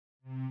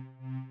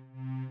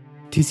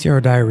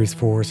TCR Diaries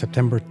for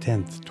September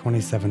 10th,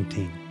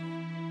 2017.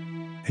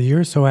 A year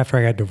or so after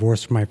I got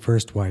divorced from my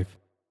first wife,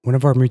 one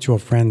of our mutual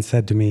friends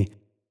said to me,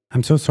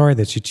 "I'm so sorry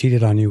that she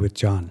cheated on you with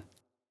John."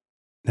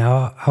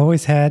 Now, I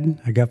always had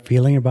a gut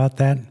feeling about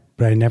that,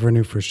 but I never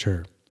knew for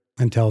sure,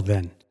 until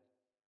then.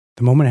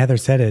 The moment Heather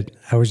said it,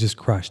 I was just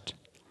crushed.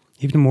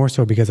 Even more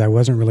so because I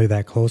wasn't really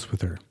that close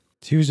with her.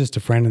 She was just a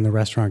friend in the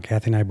restaurant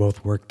Kathy and I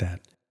both worked at.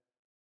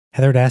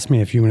 Heather had asked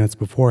me a few minutes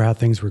before how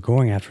things were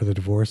going after the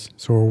divorce,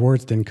 so her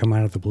words didn't come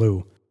out of the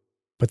blue.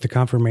 But the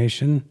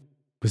confirmation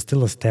was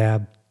still a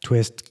stab,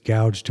 twist,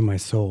 gouge to my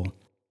soul.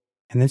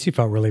 And then she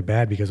felt really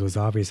bad because it was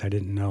obvious I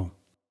didn't know.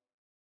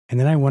 And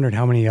then I wondered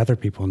how many other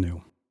people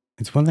knew.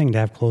 It's one thing to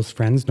have close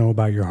friends know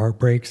about your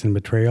heartbreaks and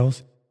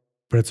betrayals,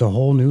 but it's a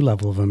whole new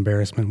level of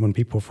embarrassment when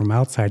people from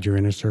outside your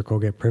inner circle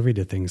get privy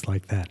to things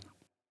like that.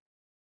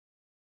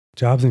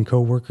 Jobs and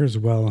coworkers,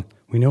 well,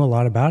 we know a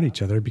lot about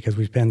each other because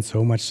we spend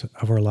so much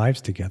of our lives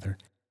together.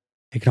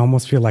 It can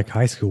almost feel like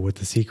high school with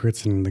the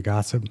secrets and the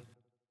gossip.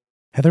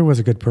 Heather was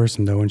a good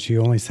person, though, and she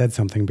only said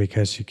something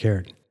because she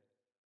cared.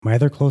 My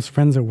other close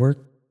friends at work,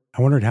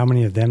 I wondered how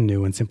many of them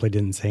knew and simply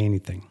didn't say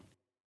anything.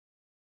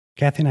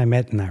 Kathy and I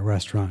met in that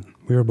restaurant.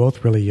 We were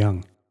both really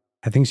young.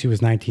 I think she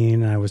was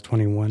 19 and I was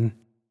 21.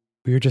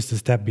 We were just a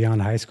step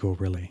beyond high school,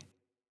 really.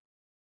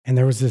 And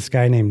there was this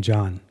guy named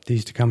John that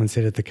used to come and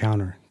sit at the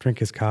counter, drink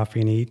his coffee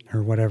and eat,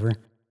 or whatever,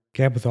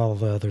 gab with all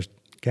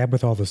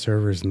the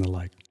servers and the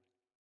like.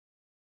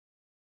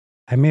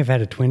 I may have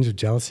had a twinge of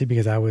jealousy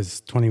because I was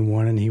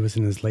 21 and he was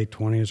in his late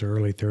 20s or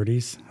early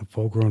 30s, a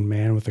full-grown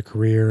man with a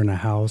career and a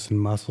house and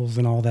muscles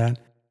and all that.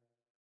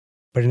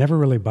 But it never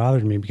really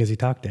bothered me because he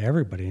talked to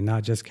everybody,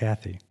 not just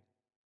Kathy.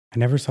 I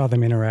never saw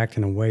them interact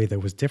in a way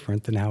that was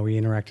different than how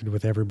he interacted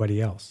with everybody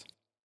else.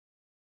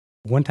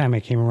 One time I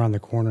came around the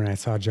corner and I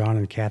saw John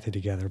and Kathy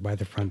together by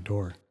the front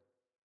door.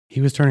 He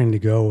was turning to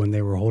go and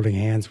they were holding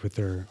hands with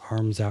their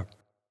arms out,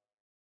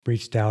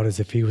 reached out as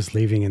if he was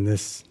leaving and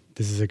this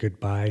is a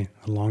goodbye,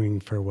 a longing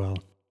farewell.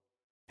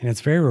 And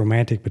it's very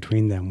romantic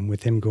between them,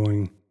 with him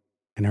going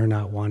and her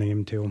not wanting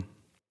him to.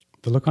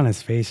 The look on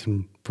his face,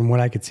 and from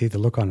what I could see, the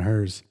look on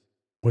hers,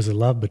 was a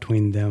love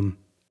between them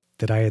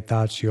that I had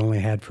thought she only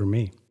had for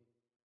me.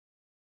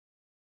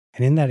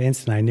 And in that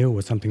instant, I knew it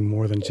was something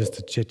more than just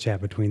a chit-chat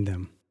between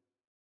them.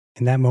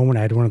 In that moment,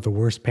 I had one of the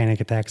worst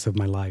panic attacks of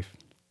my life.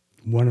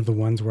 One of the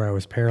ones where I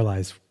was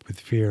paralyzed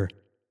with fear,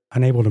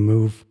 unable to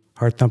move,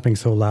 heart thumping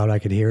so loud I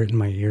could hear it in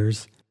my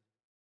ears.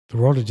 The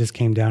world had just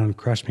came down and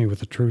crushed me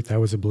with a truth I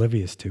was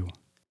oblivious to.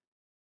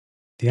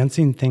 The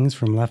unseen things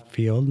from left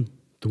field,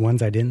 the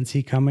ones I didn't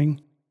see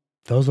coming,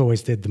 those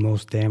always did the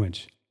most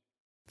damage.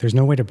 There's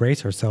no way to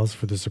brace ourselves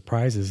for the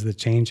surprises that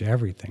change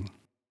everything.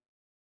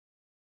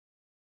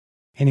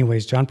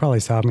 Anyways, John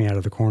probably saw me out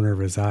of the corner of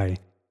his eye,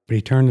 but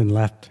he turned and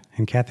left,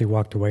 and Kathy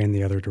walked away in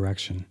the other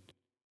direction.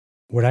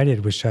 What I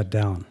did was shut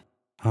down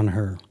on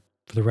her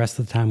for the rest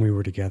of the time we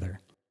were together.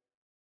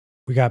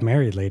 We got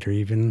married later,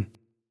 even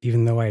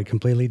though I had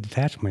completely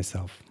detached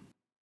myself.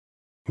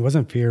 It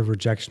wasn't fear of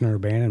rejection or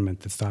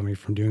abandonment that stopped me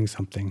from doing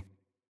something,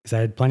 as I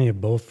had plenty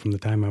of both from the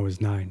time I was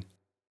 9.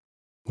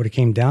 What it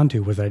came down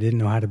to was I didn't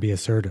know how to be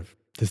assertive,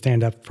 to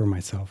stand up for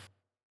myself.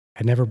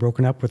 I'd never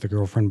broken up with a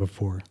girlfriend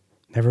before,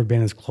 never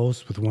been as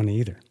close with one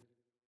either.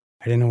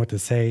 I didn't know what to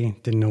say,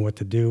 didn't know what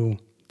to do,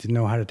 didn't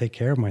know how to take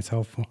care of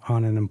myself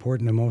on an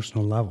important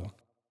emotional level.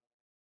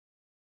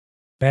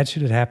 Bad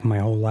shit had happened my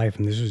whole life,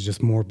 and this was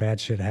just more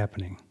bad shit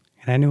happening.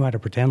 And I knew how to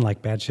pretend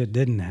like bad shit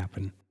didn't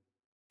happen.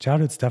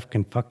 Childhood stuff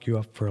can fuck you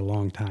up for a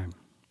long time.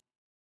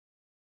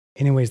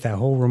 Anyways, that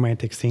whole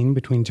romantic scene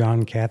between John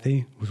and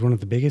Kathy was one of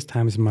the biggest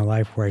times in my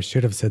life where I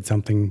should have said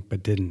something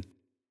but didn't.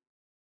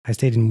 I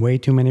stayed in way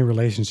too many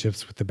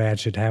relationships with the bad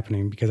shit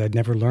happening because I'd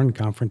never learned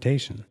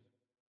confrontation.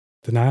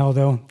 Denial,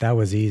 though, that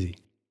was easy.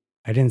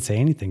 I didn't say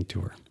anything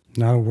to her,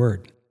 not a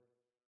word.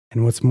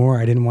 And what's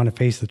more, I didn't want to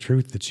face the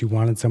truth that she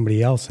wanted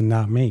somebody else and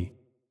not me,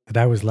 that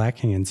I was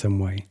lacking in some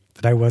way,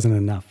 that I wasn't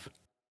enough.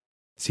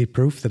 See,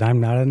 proof that I'm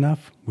not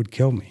enough would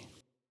kill me.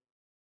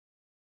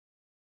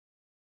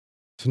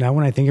 So now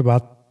when I think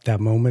about that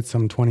moment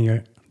some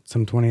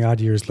 20 odd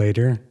years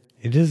later,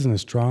 it isn't a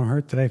strong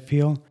hurt that I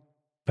feel,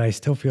 but I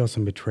still feel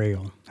some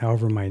betrayal.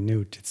 However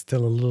minute, it's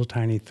still a little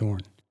tiny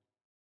thorn.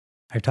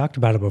 I've talked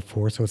about it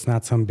before, so it's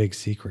not some big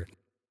secret.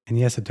 And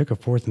yes, it took a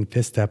fourth and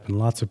fifth step and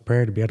lots of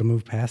prayer to be able to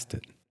move past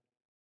it.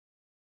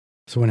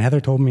 So when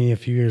Heather told me a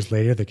few years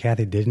later that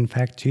Kathy did in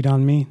fact cheat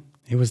on me,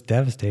 it was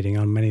devastating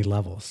on many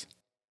levels.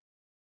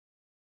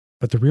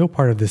 But the real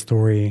part of this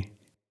story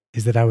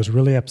is that I was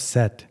really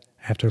upset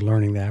after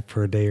learning that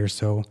for a day or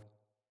so,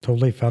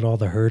 totally felt all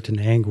the hurt and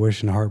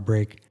anguish and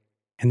heartbreak,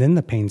 and then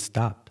the pain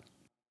stopped.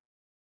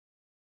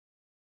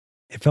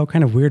 It felt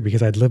kind of weird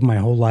because I'd lived my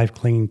whole life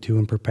clinging to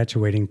and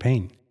perpetuating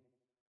pain,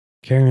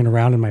 carrying it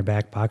around in my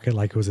back pocket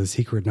like it was a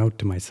secret note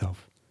to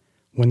myself,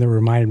 one that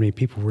reminded me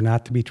people were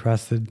not to be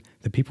trusted,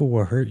 that people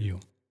will hurt you.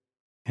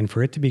 And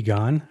for it to be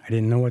gone, I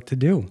didn't know what to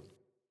do.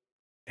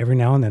 Every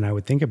now and then I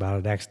would think about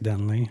it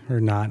accidentally, or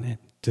not,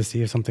 to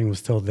see if something was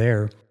still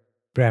there,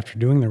 but after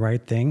doing the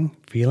right thing,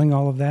 feeling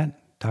all of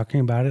that, talking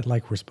about it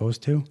like we're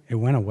supposed to, it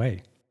went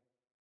away.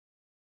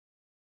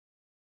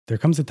 There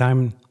comes a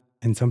time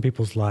in some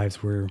people's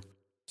lives where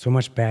so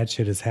much bad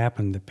shit has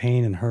happened that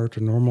pain and hurt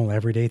are normal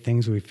everyday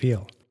things we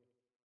feel.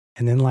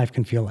 And then life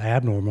can feel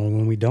abnormal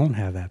when we don't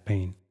have that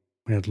pain,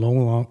 when it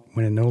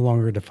no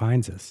longer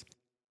defines us.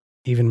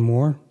 Even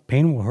more,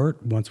 pain will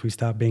hurt once we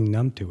stop being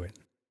numb to it.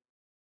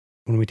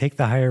 When we take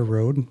the higher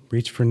road,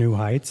 reach for new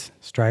heights,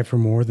 strive for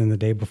more than the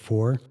day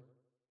before,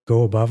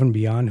 go above and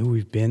beyond who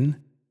we've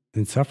been,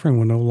 then suffering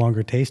will no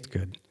longer taste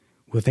good.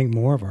 We'll think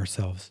more of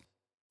ourselves,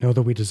 know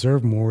that we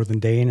deserve more than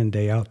day in and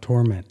day out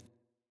torment.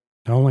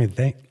 Not only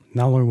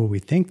will we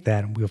think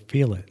that, we'll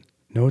feel it,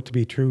 know it to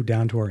be true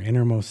down to our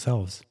innermost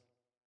selves.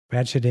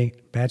 Bad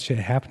shit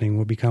happening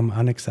will become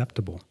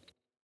unacceptable.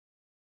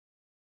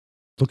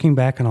 Looking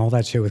back on all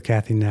that shit with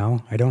Kathy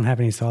now, I don't have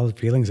any solid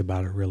feelings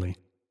about it really.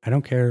 I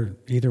don't care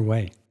either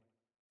way.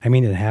 I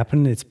mean, it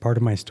happened, it's part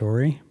of my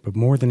story, but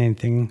more than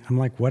anything, I'm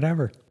like,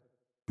 whatever.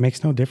 It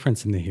makes no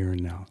difference in the here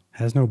and now. It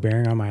has no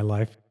bearing on my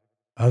life,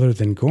 other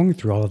than going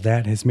through all of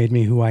that has made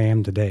me who I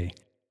am today.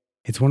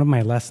 It's one of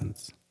my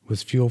lessons,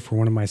 was fuel for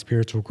one of my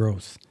spiritual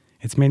growths.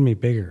 It's made me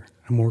bigger,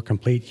 a more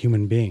complete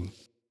human being.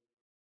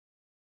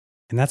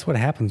 And that's what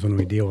happens when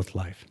we deal with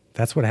life.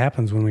 That's what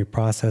happens when we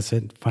process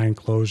it, find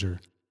closure.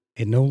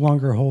 It no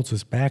longer holds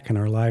us back in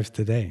our lives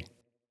today.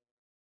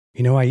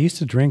 You know, I used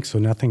to drink so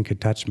nothing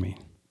could touch me.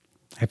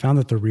 I found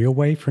that the real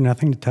way for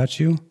nothing to touch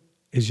you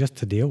is just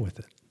to deal with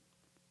it.